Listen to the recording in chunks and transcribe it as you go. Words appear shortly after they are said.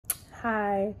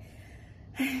Hi.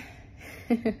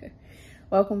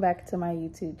 Welcome back to my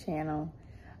YouTube channel.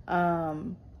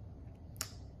 I'm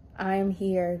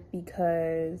here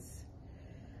because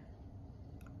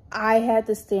I had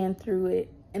to stand through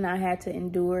it, and I had to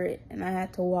endure it, and I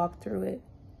had to walk through it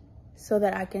so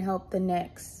that I can help the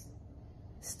next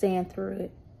stand through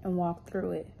it and walk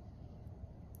through it.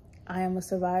 I am a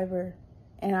survivor,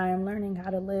 and I am learning how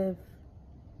to live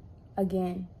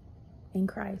again in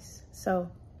Christ. So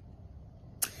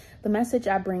the message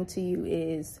I bring to you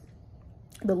is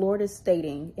the Lord is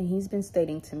stating, and he's been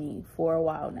stating to me for a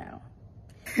while now.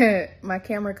 My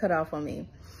camera cut off on me.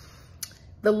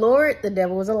 The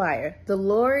devil is a liar. The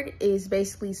Lord is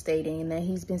basically stating that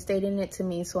he's been stating it to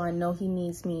me, so I know he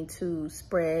needs me to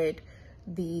spread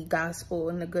the gospel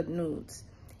and the good news.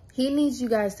 He needs you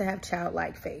guys to have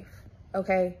childlike faith,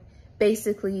 okay?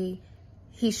 Basically,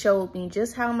 he showed me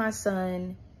just how my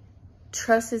son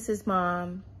trusts his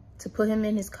mom to put him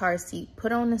in his car seat,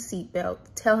 put on the seatbelt,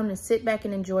 tell him to sit back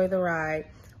and enjoy the ride.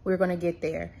 We're going to get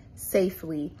there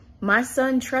safely. My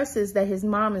son trusts that his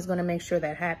mom is going to make sure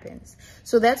that happens.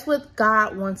 So that's what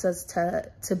God wants us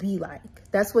to be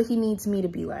like. That's what he needs me to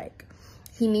be like.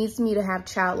 He needs me to have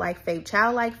childlike faith.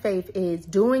 Childlike faith is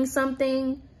doing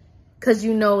something because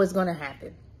you know it's going to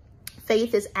happen.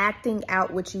 Faith is acting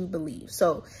out what you believe.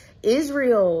 So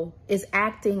Israel is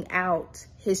acting out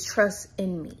his trust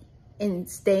in me and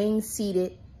staying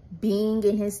seated, being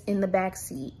in the back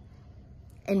seat,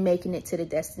 and making it to the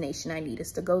destination I need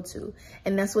us to go to.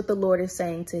 And that's what the Lord is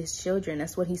saying to his children.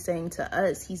 That's what he's saying to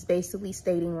us. He's basically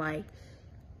stating like,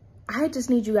 I just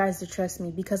need you guys to trust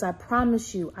me because I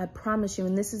promise you,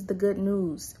 and this is the good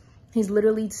news. He's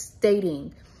literally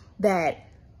stating that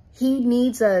he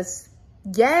needs us.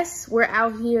 Yes, we're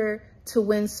out here to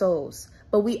win souls,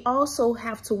 but we also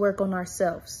have to work on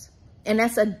ourselves. And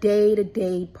that's a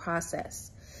day-to-day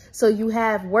process. So you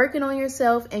have working on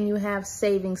yourself and you have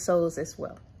saving souls as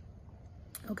well.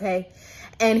 Okay.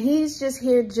 And he's just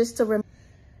here just to remember.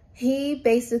 He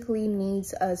basically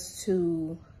needs us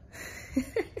to,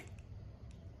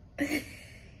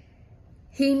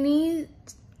 he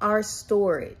needs our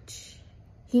storage.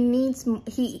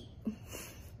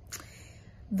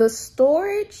 The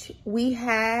storage we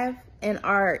have in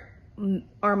our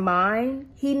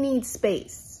mind, he needs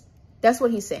space. That's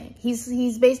what he's saying.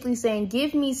 He's basically saying,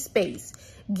 give me space.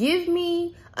 Give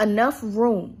me enough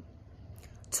room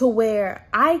to where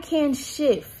I can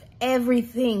shift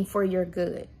everything for your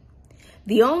good.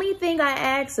 The only thing I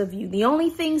ask of you, the only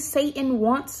thing Satan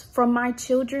wants from my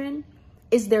children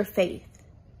is their faith.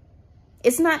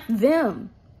 It's not them.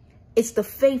 It's the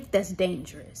faith that's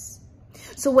dangerous.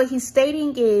 So what he's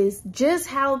stating is just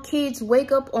how kids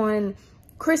wake up on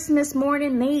Christmas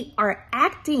morning, they are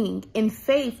acting in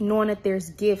faith, knowing that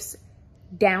there's gifts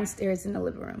downstairs in the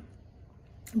living room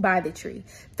by the tree.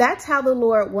 That's how the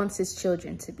Lord wants his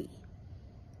children to be.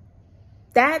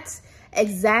 That's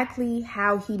exactly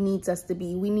how he needs us to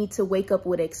be. We need to wake up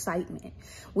with excitement.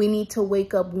 We need to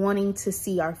wake up wanting to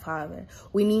see our Father.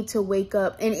 We need to wake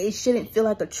up, and it shouldn't feel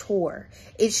like a chore.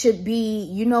 It should be,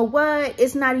 you know what?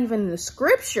 It's not even the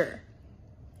scripture.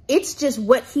 It's just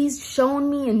what he's shown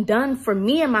me and done for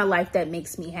me in my life that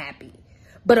makes me happy.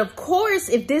 But of course,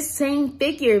 if this same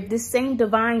figure, if this same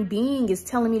divine being is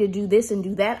telling me to do this and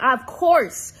do that, of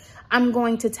course, I'm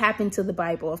going to tap into the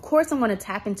Bible. Of course, I'm going to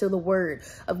tap into the word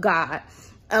of God.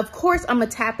 Of course, I'm going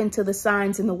to tap into the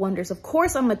signs and the wonders. Of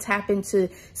course, I'm going to tap into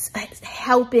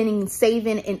helping and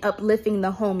saving and uplifting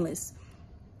the homeless,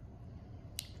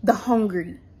 the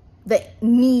hungry, the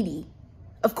needy.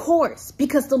 Of course,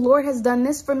 because the Lord has done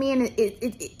this for me, and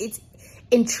it's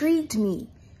intrigued me.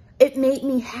 It made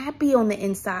me happy on the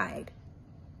inside.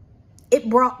 It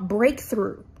brought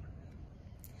breakthrough.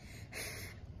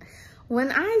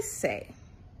 When I say,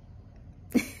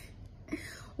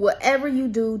 whatever you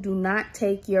do, do not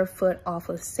take your foot off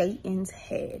of Satan's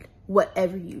head.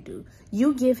 Whatever you do,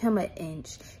 you give him an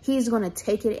inch, he's going to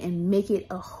take it and make it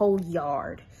a whole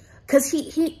yard. Because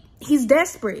he's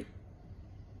desperate.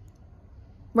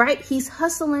 Right? He's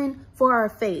hustling for our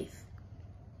faith.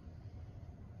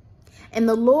 And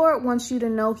the Lord wants you to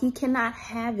know he cannot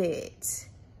have it.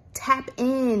 Tap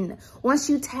in. Once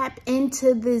you tap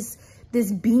into this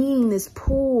being, this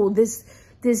pool, this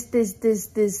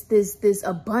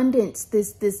abundance,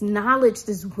 this knowledge,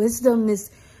 this wisdom,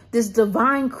 this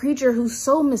divine creature who's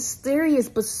so mysterious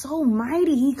but so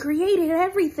mighty. He created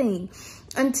everything.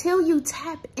 Until you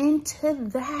tap into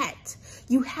that,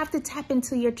 you have to tap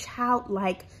into your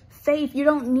childlike faith. You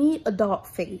don't need adult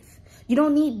faith. You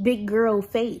don't need big girl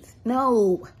faith.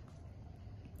 No.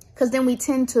 Because then we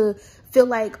tend to feel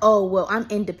like, oh, well, I'm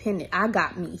independent. I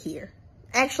got me here.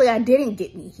 Actually, I didn't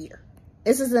get me here.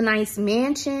 This is a nice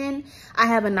mansion. I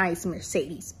have a nice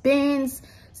Mercedes Benz.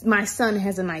 My son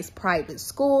has a nice private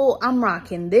school. I'm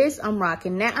rocking this. I'm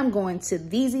rocking that. I'm going to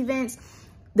these events.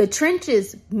 The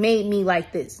trenches made me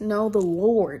like this. No, the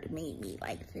Lord made me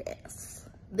like this.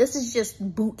 This is just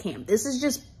boot camp. This is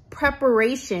just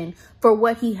preparation for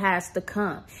what he has to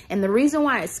come. And the reason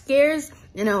why it scares,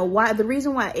 the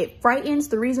reason why it frightens,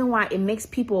 the reason why it makes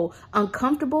people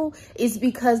uncomfortable is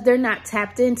because they're not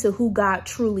tapped into who God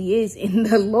truly is. And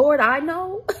the Lord I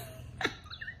know,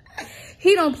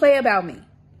 he don't play about me.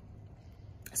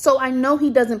 So I know he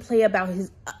doesn't play about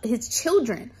his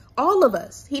children, all of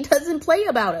us. He doesn't play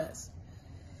about us.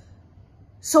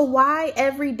 So why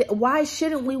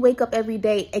shouldn't we wake up every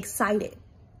day excited?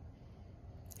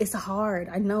 It's hard.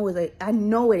 I know it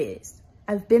is.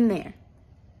 I've been there.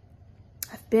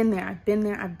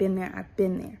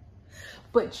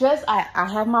 But just, I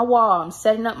have my wall. I'm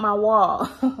setting up my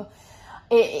wall.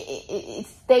 It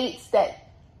states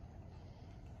that,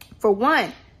 for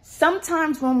one,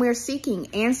 sometimes when we're seeking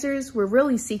answers, we're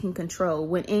really seeking control.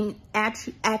 When in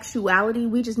actuality,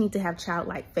 we just need to have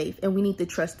childlike faith, and we need to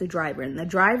trust the driver. And the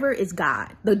driver is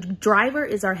God. The driver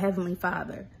is our Heavenly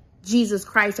Father, Jesus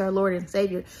Christ, our Lord and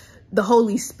Savior, the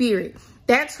Holy Spirit.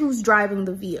 That's who's driving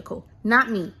the vehicle, not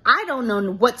me. I don't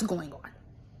know what's going on.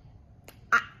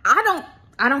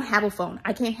 I don't have a phone.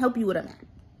 I can't help you with a map.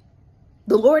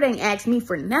 The Lord ain't asked me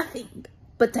for nothing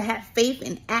but to have faith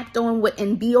and act on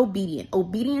and be obedient.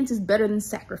 Obedience is better than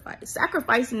sacrifice.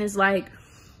 Sacrificing is like,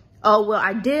 oh, well,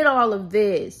 I did all of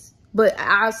this, but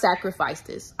I'll sacrifice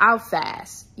this. I'll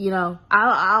fast,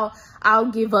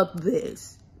 I'll give up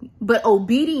this. But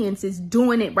obedience is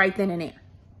doing it right then and there.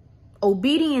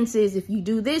 Obedience is, if you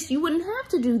do this, you wouldn't have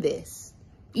to do this.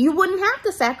 You wouldn't have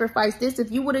to sacrifice this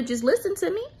if you would have just listened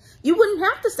to me. You wouldn't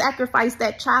have to sacrifice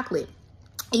that chocolate,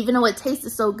 even though it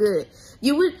tasted so good.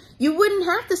 You wouldn't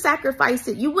have to sacrifice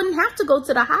it. You wouldn't have to go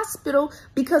to the hospital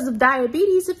because of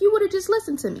diabetes if you would have just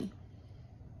listened to me.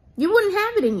 You wouldn't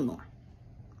have it anymore.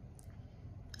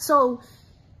 So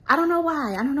I don't know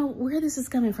why. I don't know where this is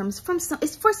coming from.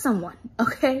 It's for someone,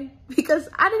 okay? Because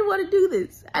I didn't want to do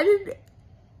this.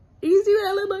 You see what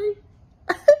I look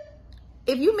like?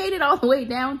 If you made it all the way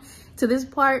down to this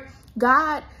part,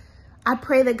 God, I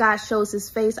pray that God shows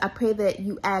his face. I pray that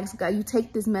you ask God, you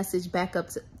take this message back up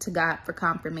to God for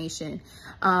confirmation.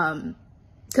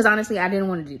 Because honestly, I didn't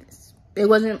want to do this.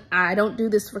 I don't do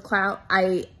this for clout.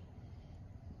 I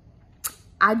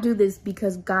do this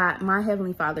because God, my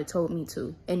Heavenly Father, told me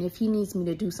to. And if he needs me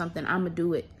to do something, I'm going to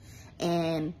do it.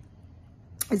 And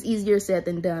it's easier said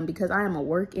than done because I am a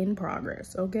work in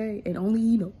progress, okay? And only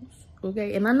he knows,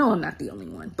 okay? And I know I'm not the only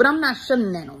one, but I'm not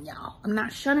shunning that on y'all. I'm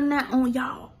not shunning that on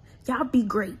y'all. Y'all be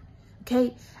great,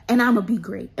 okay? And I'm going to be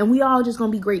great. And we all just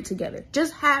going to be great together.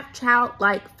 Just have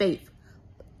childlike faith,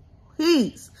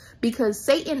 please, because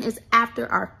Satan is after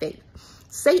our faith.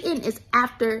 Satan is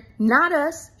after not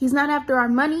us. He's not after our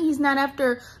money. He's not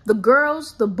after the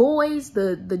girls, the boys,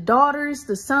 the daughters,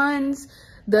 the sons,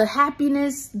 the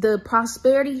happiness, the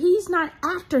prosperity. He's not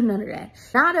after none of that.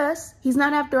 Not us. He's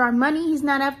not after our money. He's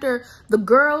not after the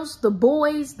girls, the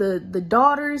boys, the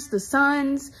daughters, the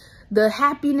sons, the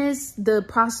happiness, the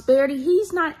prosperity.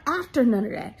 He's not after none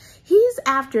of that. He's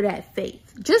after that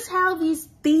faith. Just how these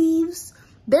thieves,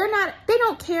 they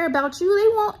don't care about you. They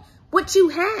want what you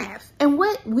have. And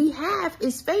what we have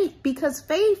is faith, because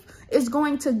faith is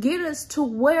going to get us to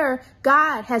where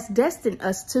God has destined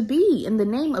us to be. In the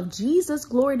name of Jesus,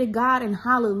 glory to God and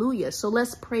hallelujah. So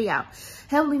let's pray out.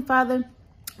 Heavenly Father,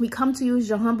 we come to you as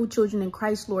your humble children in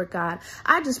Christ, Lord God.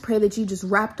 I just pray that you just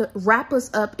wrap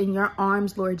us up in your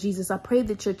arms, Lord Jesus. I pray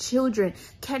that your children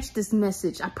catch this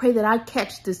message. I pray that I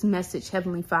catch this message,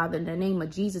 Heavenly Father, in the name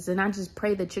of Jesus. And I just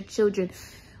pray that your children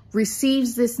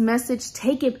receives this message,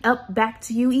 take it up back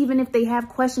to you, even if they have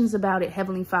questions about it,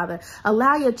 Heavenly Father.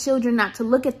 Allow your children not to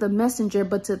look at the messenger,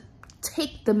 but to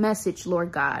take the message,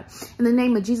 Lord God. In the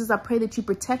name of Jesus, I pray that you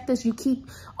protect us. You keep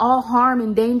all harm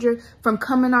and danger from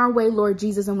coming our way, Lord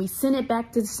Jesus, and we send it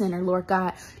back to the center, Lord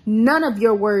God. None of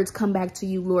your words come back to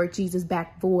you, Lord Jesus,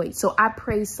 back void. So I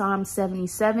pray Psalm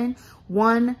 77,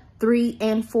 1, 3,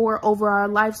 and 4 over our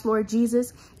lives, Lord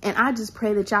Jesus. And I just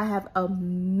pray that y'all have a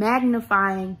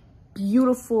magnifying,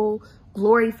 beautiful,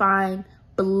 glorifying,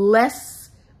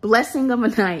 blessing of a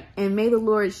night. And may the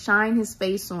Lord shine his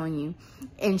face on you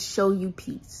and show you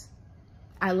peace.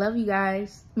 I love you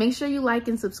guys. Make sure you like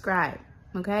and subscribe,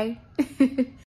 okay?